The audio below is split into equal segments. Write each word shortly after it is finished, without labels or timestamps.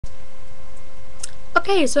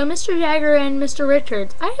Okay, so Mr. Jagger and Mr.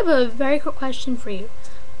 Richards, I have a very quick question for you.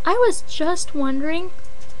 I was just wondering,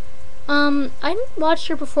 I watched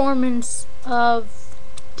your performance of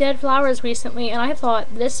Dead Flowers recently, and I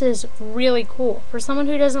thought this is really cool. For someone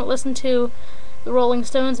who doesn't listen to the Rolling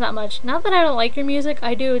Stones that much, not that I don't like your music,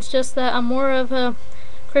 I do, it's just that I'm more of a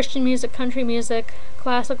Christian music, country music,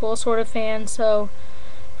 classical sort of fan, so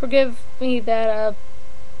forgive me that,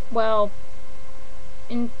 well,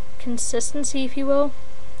 inconsistency, if you will.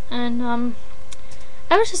 And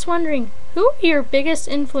I was just wondering, who are your biggest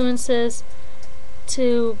influences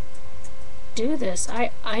to do this?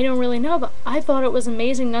 I don't really know, but I thought it was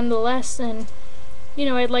amazing nonetheless, and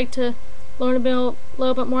I'd like to learn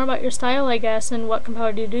little bit more about your style, I guess, and what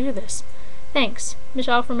compelled you to do this. Thanks.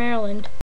 Michelle from Maryland.